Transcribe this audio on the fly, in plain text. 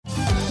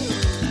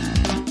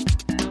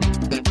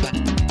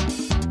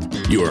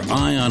Your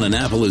Eye on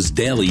Annapolis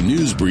daily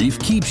news brief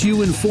keeps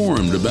you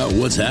informed about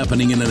what's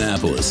happening in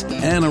Annapolis,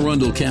 Anne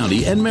Arundel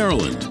County, and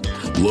Maryland.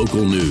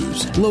 Local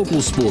news,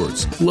 local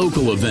sports,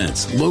 local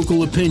events,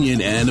 local opinion,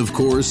 and, of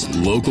course,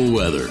 local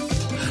weather.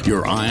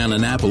 Your Eye on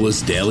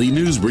Annapolis daily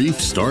news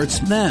brief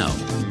starts now.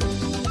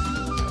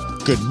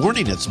 Good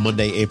morning. It's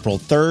Monday, April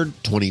 3rd,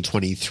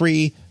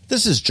 2023.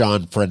 This is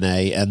John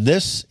Frenaye, and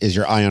this is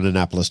your Eye on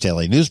Annapolis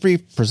daily news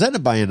brief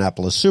presented by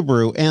Annapolis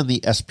Subaru and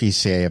the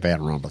SPCA of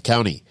Anne Arundel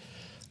County.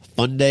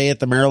 Fun day at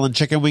the Maryland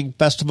Chicken Wing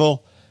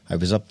Festival. I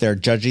was up there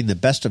judging the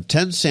best of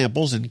 10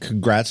 samples, and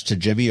congrats to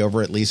Jimmy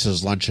over at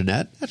Lisa's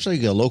Luncheonette,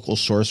 actually a local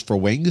source for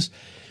wings.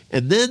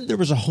 And then there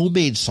was a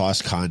homemade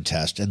sauce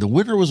contest, and the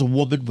winner was a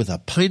woman with a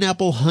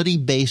pineapple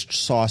honey-based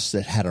sauce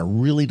that had a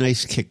really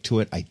nice kick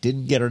to it. I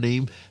didn't get her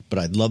name, but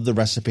I'd love the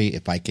recipe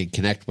if I can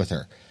connect with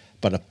her.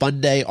 But a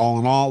fun day all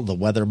in all. The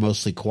weather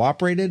mostly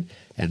cooperated,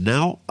 and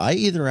now I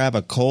either have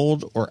a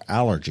cold or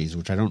allergies,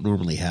 which I don't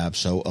normally have,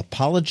 so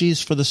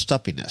apologies for the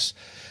stuffiness.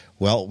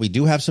 Well, we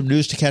do have some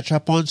news to catch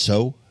up on,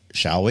 so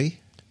shall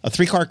we? A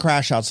 3-car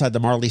crash outside the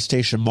Marley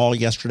Station Mall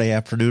yesterday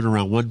afternoon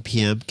around 1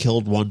 p.m.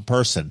 killed one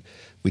person.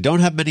 We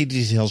don't have many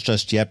details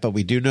just yet, but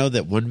we do know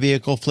that one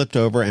vehicle flipped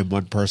over and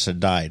one person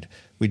died.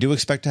 We do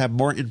expect to have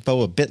more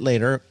info a bit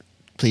later.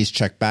 Please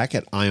check back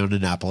at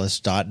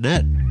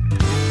eyeonannapolis.net.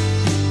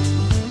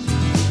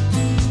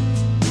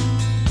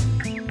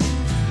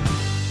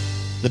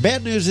 The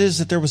bad news is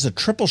that there was a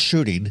triple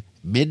shooting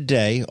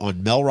midday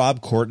on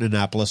Melrob Court in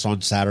Annapolis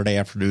on Saturday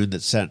afternoon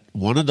that sent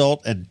one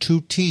adult and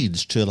 2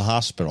 teens to the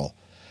hospital.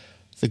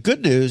 The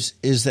good news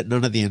is that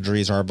none of the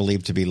injuries are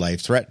believed to be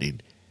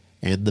life-threatening.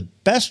 And the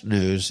best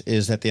news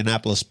is that the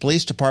Annapolis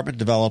Police Department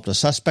developed a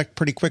suspect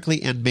pretty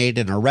quickly and made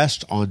an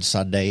arrest on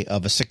Sunday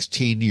of a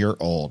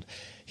 16-year-old.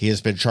 He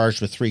has been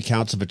charged with 3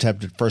 counts of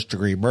attempted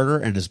first-degree murder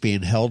and is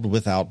being held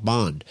without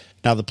bond.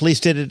 Now, the police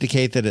did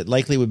indicate that it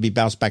likely would be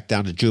bounced back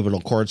down to juvenile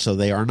court, so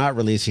they are not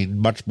releasing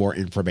much more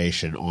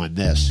information on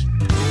this.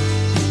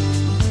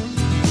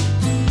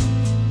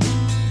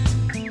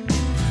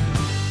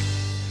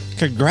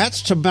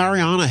 Congrats to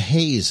Mariana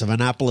Hayes of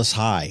Annapolis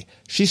High.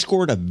 She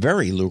scored a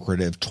very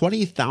lucrative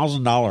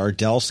 $20,000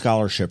 Dell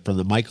Scholarship from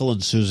the Michael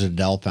and Susan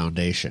Dell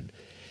Foundation.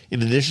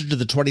 In addition to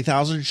the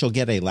 $20,000, she'll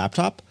get a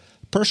laptop,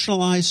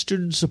 personalized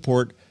student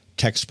support,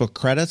 textbook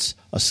credits,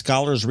 a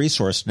Scholars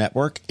Resource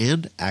Network,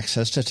 and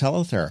access to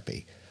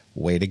teletherapy.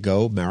 Way to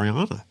go,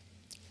 Mariana.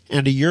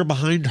 And a year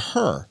behind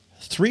her,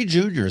 3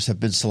 juniors have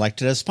been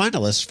selected as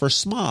finalists for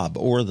SMOB,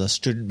 or the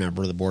Student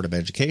Member of the Board of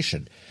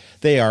Education.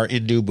 They are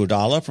Indu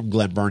Budala from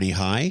Glen Burnie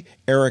High,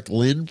 Eric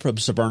Lynn from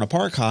Severna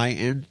Park High,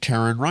 and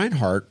Taryn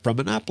Reinhardt from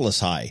Annapolis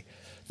High.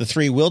 The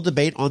 3 will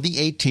debate on the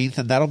 18th,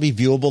 and that'll be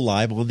viewable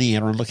live on the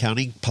Anne Arundel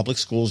County Public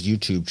Schools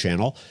YouTube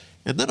channel.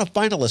 And then a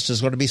finalist is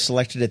going to be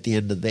selected at the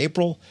end of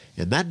April,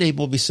 and that name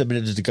will be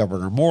submitted to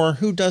Governor Moore,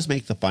 who does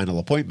make the final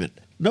appointment.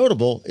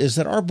 Notable is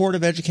that our Board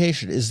of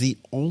Education is the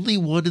only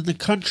one in the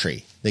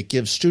country that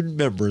gives student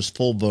members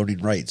full voting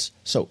rights,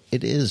 so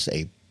it is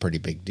a pretty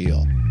big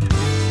deal.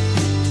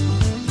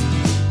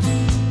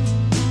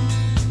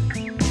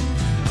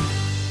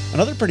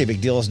 Another pretty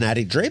big deal is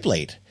Natty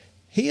Drablate.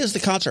 He is the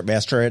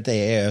concertmaster at the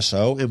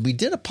ASO, and we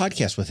did a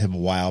podcast with him a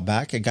while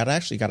back and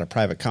actually got a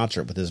private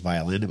concert with his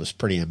violin. It was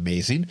pretty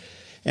amazing.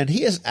 And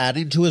he is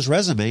adding to his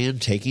resume and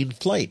taking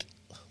flight,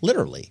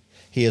 literally.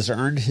 He has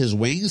earned his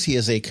wings. He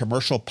is a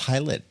commercial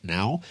pilot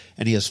now,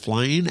 and he is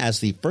flying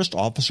as the first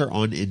officer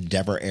on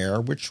Endeavor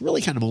Air, which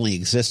really kind of only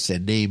exists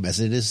in name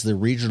as it is the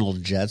regional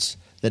jets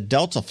that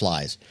Delta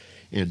flies.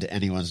 And to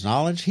anyone's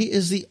knowledge, he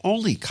is the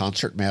only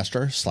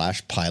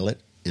concertmaster/pilot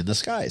in the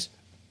skies.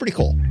 Pretty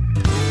cool.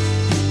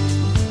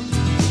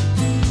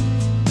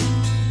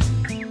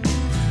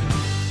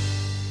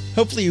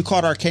 Hopefully you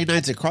caught our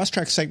K9s at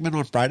Crosstrack segment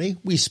on Friday.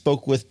 We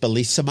spoke with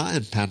Bellissima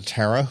and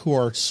Pantera, who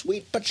are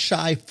sweet but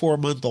shy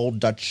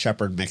 4-month-old Dutch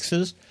Shepherd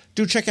mixes.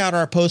 Do check out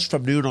our post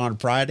from noon on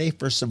Friday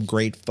for some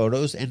great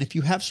photos, and if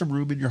you have some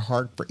room in your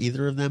heart for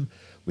either of them,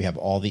 we have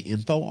all the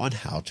info on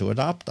how to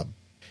adopt them.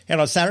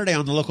 And on Saturday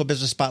on the Local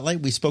Business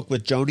Spotlight, we spoke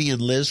with Joni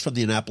and Liz from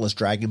the Annapolis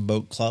Dragon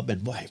Boat Club,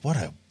 and boy, what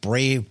a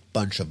brave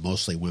bunch of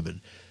mostly women.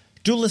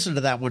 Do listen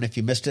to that one if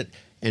you missed it.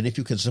 And if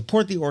you can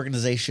support the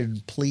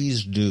organization,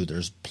 please do.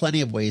 There's plenty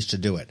of ways to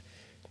do it.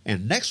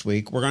 And next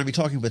week, we're going to be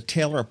talking with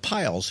Taylor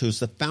Piles, who's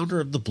the founder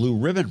of the Blue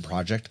Ribbon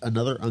Project,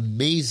 another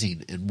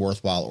amazing and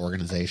worthwhile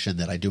organization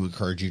that I do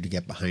encourage you to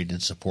get behind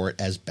and support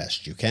as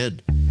best you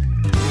can.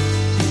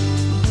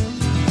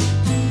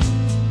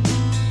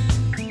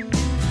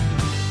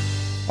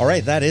 All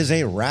right, that is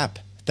a wrap.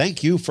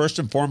 Thank you, first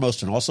and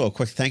foremost, and also a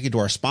quick thank you to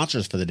our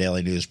sponsors for the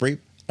Daily News Brief.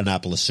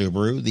 Annapolis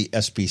Subaru, the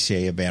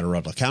SPCA of Anne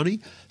Arundel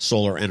County,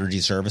 Solar Energy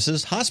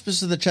Services,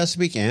 Hospice of the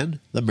Chesapeake, and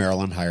the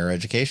Maryland Higher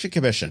Education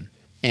Commission.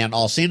 And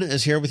Alcina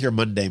is here with your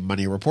Monday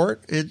Money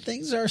Report, and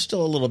things are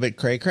still a little bit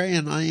cray-cray,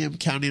 and I am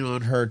counting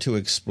on her to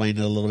explain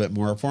it a little bit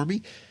more for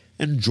me.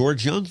 And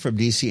George Young from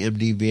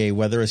DCMDVA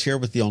Weather is here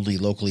with the only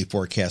locally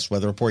forecast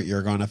weather report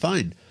you're going to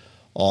find.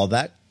 All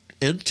that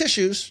and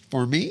tissues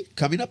for me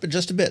coming up in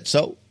just a bit,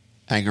 so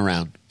hang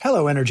around.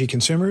 Hello, energy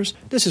consumers.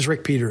 This is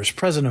Rick Peters,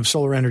 president of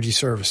Solar Energy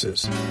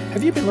Services.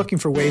 Have you been looking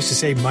for ways to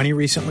save money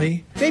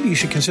recently? Maybe you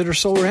should consider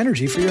solar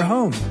energy for your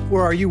home.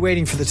 Or are you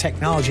waiting for the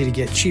technology to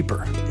get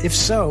cheaper? If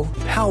so,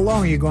 how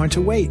long are you going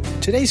to wait?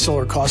 Today's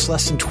solar costs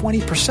less than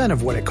 20%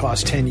 of what it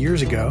cost 10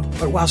 years ago.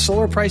 But while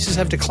solar prices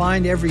have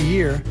declined every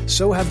year,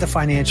 so have the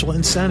financial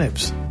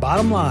incentives.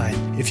 Bottom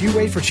line, if you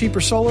wait for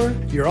cheaper solar,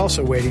 you're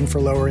also waiting for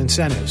lower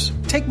incentives.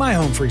 Take my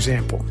home, for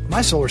example.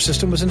 My solar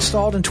system was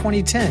installed in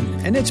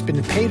 2010, and it's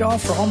been paid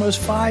off for almost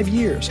 5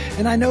 years,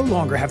 and I no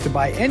longer have to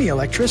buy any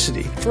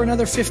electricity for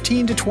another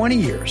 15 to 20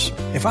 years.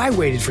 If I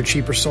waited for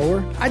cheaper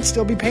solar, I'd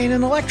still be paying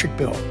an electric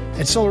bill.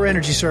 At Solar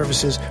Energy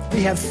Services,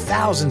 we have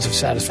thousands of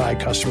satisfied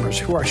customers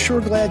who are sure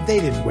glad they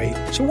didn't wait.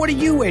 So what are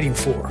you waiting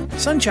for?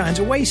 Sunshine's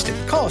a wasted.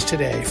 Call us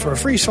today for a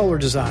free solar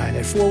design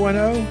at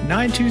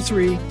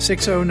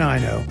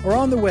 410-923-6090 or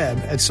on the web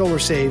at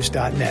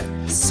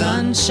solarsaves.net.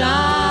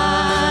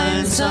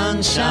 Sunshine,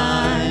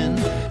 sunshine,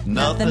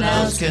 nothing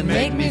else can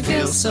make me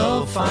feel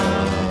so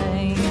fine.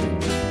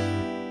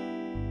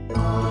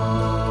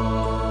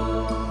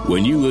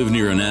 When you live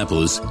near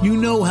Annapolis, you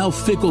know how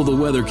fickle the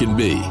weather can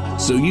be.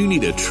 So you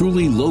need a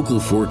truly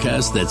local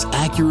forecast that's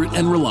accurate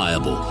and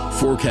reliable.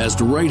 Forecast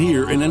right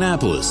here in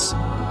Annapolis.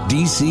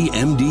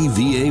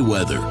 DCMDVA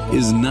weather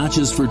is not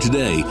just for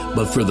today,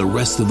 but for the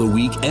rest of the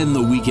week and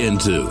the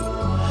weekend too.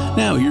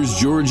 Now here's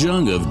George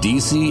Young of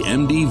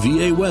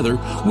DCMDVA weather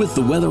with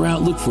the weather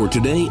outlook for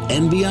today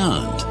and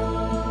beyond.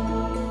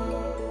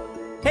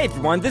 Hey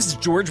everyone, this is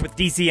George with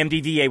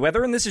DCMDVA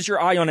Weather, and this is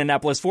your Eye on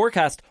Annapolis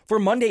forecast for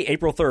Monday,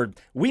 April 3rd.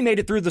 We made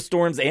it through the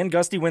storms and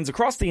gusty winds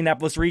across the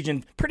Annapolis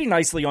region pretty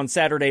nicely on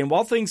Saturday, and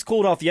while things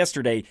cooled off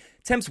yesterday,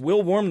 temps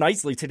will warm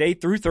nicely today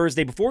through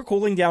Thursday before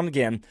cooling down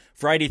again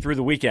Friday through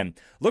the weekend.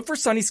 Look for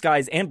sunny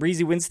skies and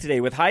breezy winds today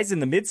with highs in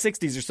the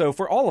mid-60s or so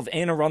for all of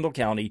Anne Arundel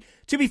County,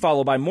 to be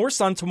followed by more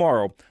sun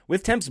tomorrow,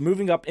 with temps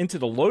moving up into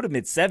the low to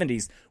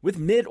mid-70s, with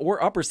mid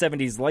or upper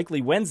 70s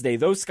likely Wednesday.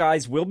 Those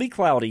skies will be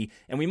cloudy,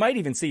 and we might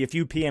even see a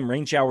few PM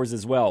rain showers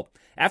as well.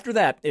 After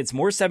that, it's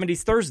more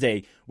 70s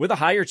Thursday, with a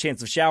higher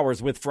chance of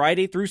showers, with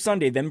Friday through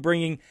Sunday then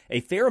bringing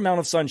a fair amount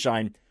of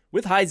sunshine,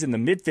 with highs in the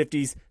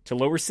mid-50s to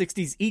lower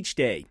 60s each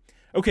day.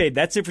 Okay,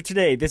 that's it for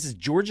today. This is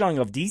George Young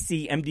of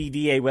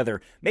DCMDVA Weather.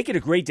 Make it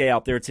a great day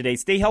out there today.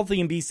 Stay healthy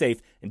and be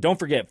safe. And don't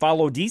forget,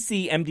 follow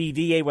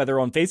DCMDVA Weather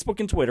on Facebook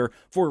and Twitter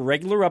for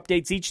regular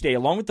updates each day,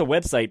 along with the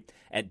website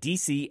at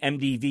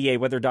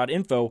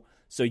dcmdvaweather.info,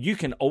 so you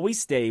can always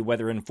stay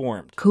weather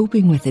informed.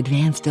 Coping with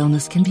advanced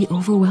illness can be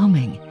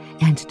overwhelming,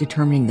 and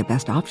determining the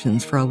best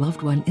options for a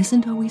loved one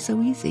isn't always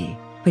so easy.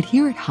 But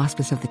here at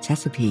Hospice of the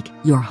Chesapeake,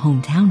 your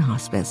hometown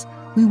hospice,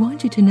 we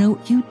want you to know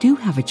you do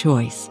have a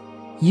choice.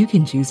 You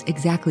can choose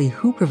exactly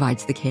who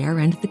provides the care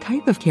and the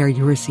type of care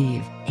you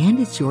receive,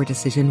 and it's your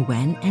decision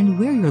when and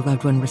where your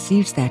loved one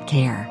receives that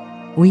care.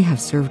 We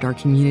have served our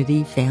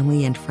community,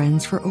 family, and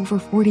friends for over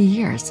 40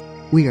 years.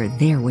 We are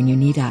there when you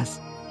need us.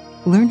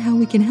 Learn how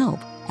we can help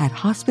at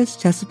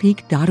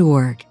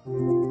hospicechesapeake.org.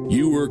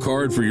 You work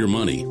hard for your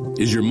money.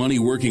 Is your money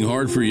working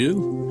hard for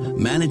you?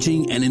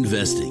 Managing and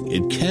investing,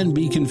 it can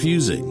be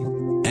confusing.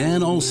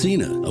 Ann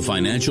Alsina, a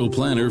financial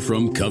planner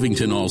from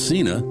Covington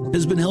Alsina,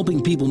 has been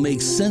helping people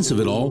make sense of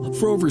it all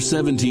for over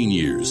 17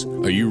 years.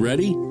 Are you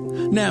ready?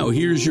 Now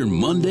here's your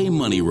Monday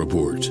Money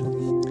Report.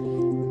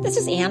 This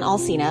is Ann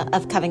Alsina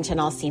of Covington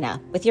Alsina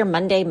with your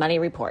Monday Money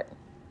Report.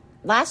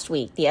 Last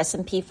week, the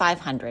S&P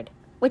 500,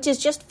 which is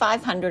just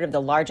 500 of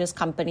the largest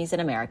companies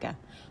in America,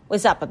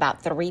 was up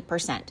about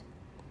 3%.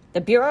 The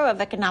Bureau of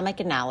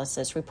Economic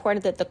Analysis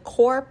reported that the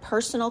core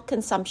personal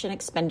consumption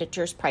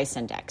expenditures price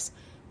index,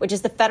 which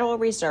is the Federal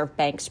Reserve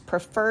Bank's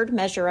preferred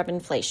measure of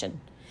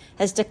inflation,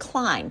 has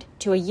declined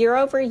to a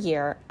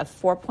year-over-year of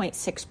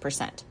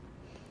 4.6%.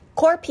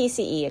 Core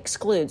PCE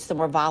excludes the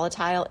more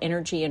volatile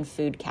energy and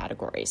food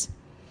categories.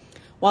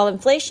 While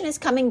inflation is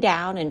coming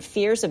down and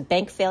fears of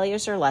bank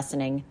failures are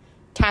lessening,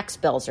 tax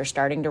bills are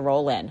starting to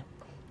roll in.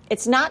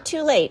 It's not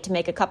too late to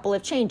make a couple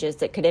of changes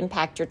that could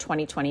impact your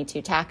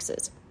 2022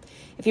 taxes.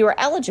 If you are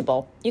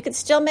eligible, you can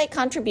still make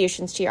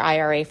contributions to your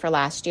IRA for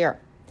last year.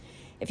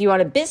 If you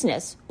own a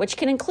business, which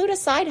can include a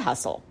side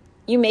hustle,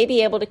 you may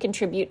be able to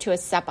contribute to a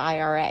SEP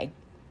IRA.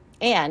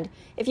 And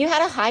if you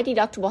had a high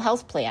deductible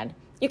health plan,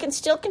 you can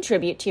still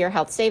contribute to your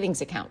health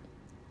savings account.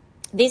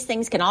 These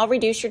things can all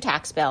reduce your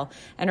tax bill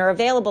and are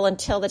available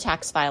until the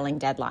tax filing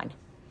deadline.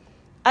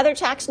 Other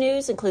tax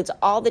news includes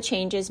all the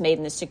changes made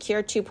in the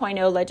Secure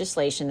 2.0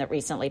 legislation that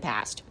recently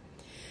passed.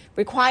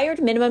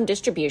 Required minimum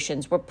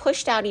distributions were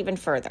pushed out even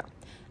further,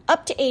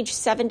 up to age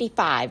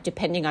 75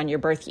 depending on your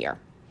birth year.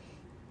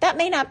 That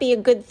may not be a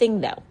good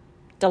thing, though.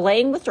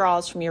 Delaying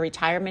withdrawals from your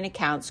retirement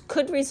accounts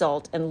could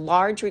result in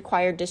large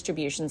required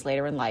distributions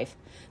later in life,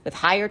 with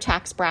higher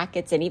tax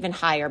brackets and even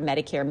higher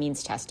Medicare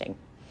means testing.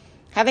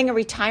 Having a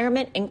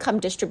retirement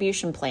income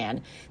distribution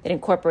plan that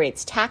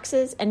incorporates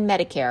taxes and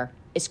Medicare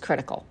is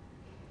critical.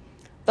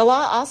 The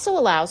law also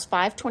allows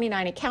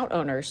 529 account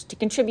owners to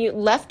contribute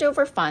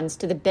leftover funds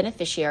to the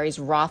beneficiary's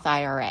Roth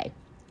IRA.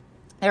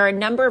 There are a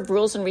number of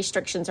rules and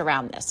restrictions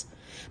around this.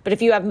 But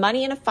if you have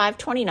money in a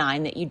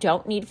 529 that you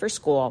don't need for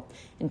school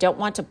and don't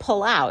want to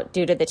pull out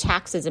due to the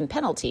taxes and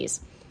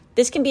penalties,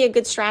 this can be a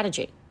good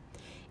strategy.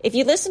 If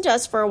you listen to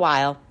us for a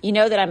while, you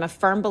know that I'm a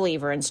firm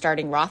believer in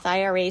starting Roth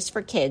IRAs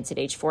for kids at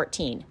age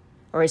 14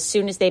 or as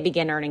soon as they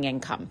begin earning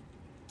income.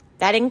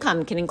 That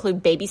income can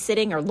include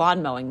babysitting or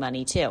lawn mowing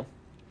money, too.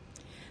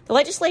 The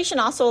legislation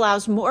also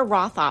allows more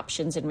Roth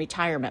options in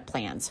retirement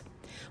plans.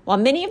 While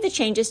many of the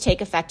changes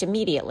take effect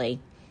immediately,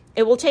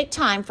 it will take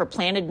time for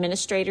plan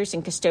administrators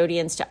and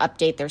custodians to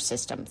update their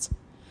systems.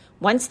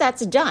 Once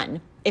that's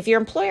done, if your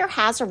employer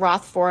has a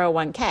Roth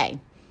 401k,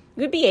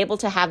 you would be able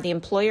to have the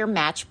employer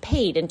match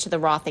paid into the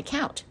Roth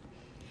account.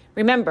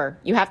 Remember,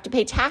 you have to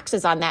pay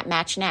taxes on that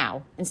match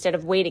now instead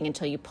of waiting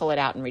until you pull it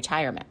out in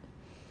retirement.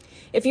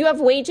 If you have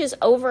wages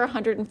over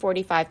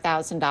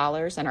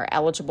 $145,000 and are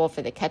eligible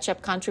for the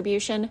catch-up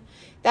contribution,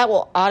 that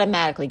will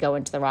automatically go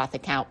into the Roth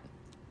account.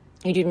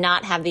 You do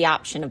not have the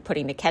option of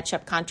putting the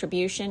catch-up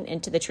contribution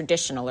into the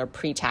traditional or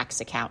pre-tax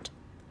account.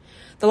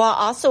 The law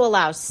also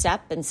allows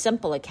SEP and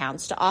simple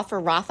accounts to offer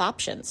Roth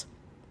options.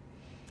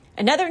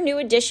 Another new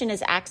addition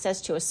is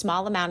access to a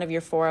small amount of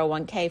your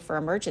 401k for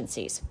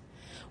emergencies.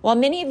 While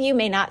many of you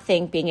may not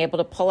think being able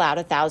to pull out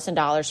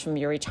 $1,000 from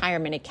your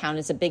retirement account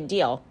is a big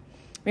deal,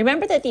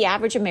 remember that the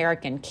average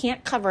American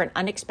can't cover an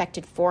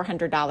unexpected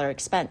 $400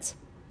 expense.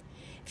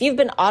 If you've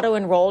been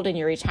auto-enrolled in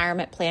your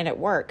retirement plan at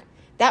work,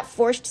 that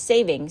forced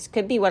savings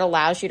could be what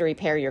allows you to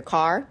repair your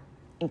car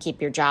and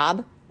keep your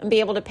job and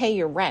be able to pay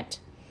your rent.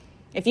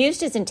 If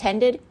used as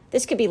intended,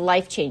 this could be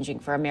life-changing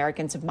for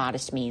Americans of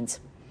modest means.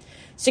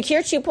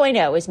 Secure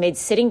 2.0 has made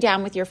sitting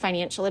down with your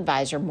financial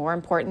advisor more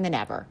important than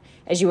ever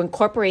as you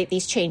incorporate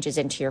these changes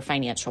into your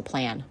financial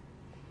plan.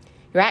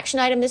 Your action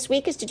item this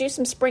week is to do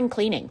some spring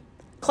cleaning.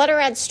 Clutter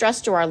adds stress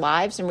to our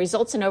lives and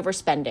results in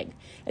overspending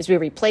as we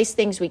replace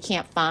things we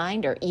can't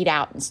find or eat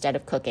out instead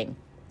of cooking.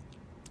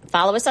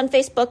 Follow us on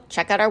Facebook.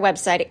 Check out our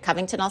website at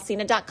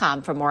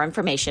covingtonalsina.com for more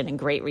information and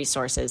great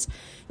resources.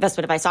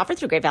 Investment advice offered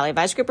through Great Valley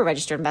Advisory Group, a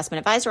registered investment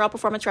advisor. All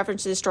performance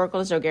references historical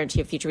and there's no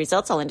guarantee of future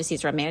results. All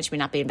indices are unmanaged, may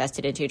not be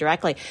invested into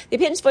directly. The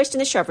opinions voiced in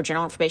this show for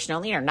general information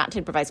only and are not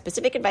intended to provide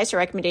specific advice or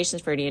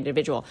recommendations for any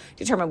individual.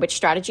 To determine which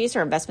strategies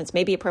or investments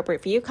may be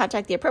appropriate for you,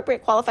 contact the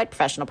appropriate qualified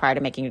professional prior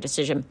to making your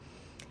decision.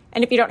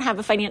 And if you don't have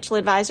a financial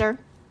advisor,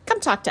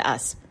 come talk to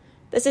us.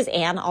 This is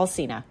Ann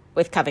Alsina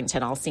with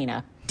Covington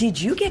Alsina. Did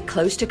you get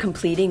close to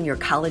completing your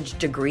college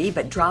degree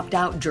but dropped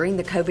out during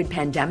the COVID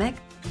pandemic?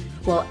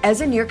 Well, as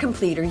a near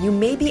completer, you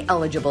may be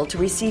eligible to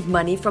receive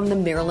money from the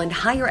Maryland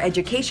Higher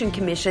Education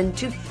Commission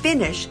to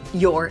finish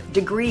your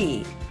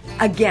degree.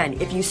 Again,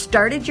 if you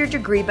started your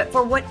degree but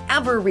for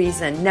whatever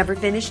reason never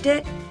finished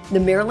it, the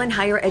Maryland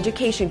Higher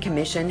Education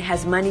Commission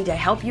has money to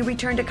help you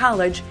return to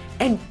college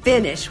and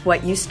finish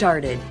what you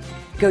started.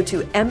 Go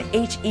to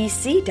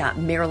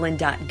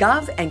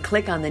mhec.maryland.gov and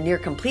click on the Near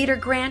Completer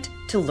grant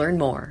to learn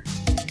more.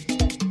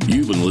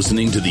 You've been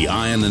listening to the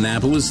Eye on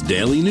Annapolis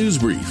Daily News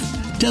Brief.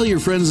 Tell your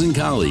friends and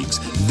colleagues,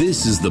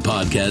 this is the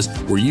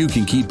podcast where you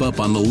can keep up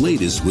on the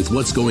latest with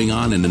what's going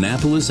on in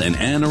Annapolis and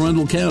Anne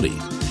Arundel County.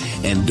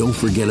 And don't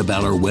forget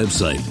about our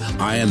website,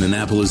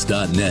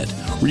 eyeonannapolis.net,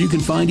 where you can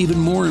find even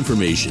more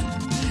information.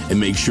 And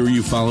make sure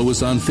you follow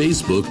us on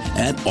Facebook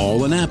at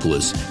All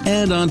Annapolis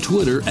and on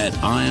Twitter at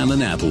Eye on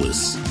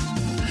Annapolis.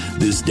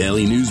 This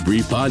Daily News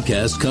Brief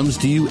podcast comes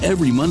to you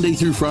every Monday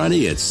through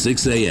Friday at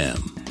 6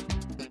 a.m.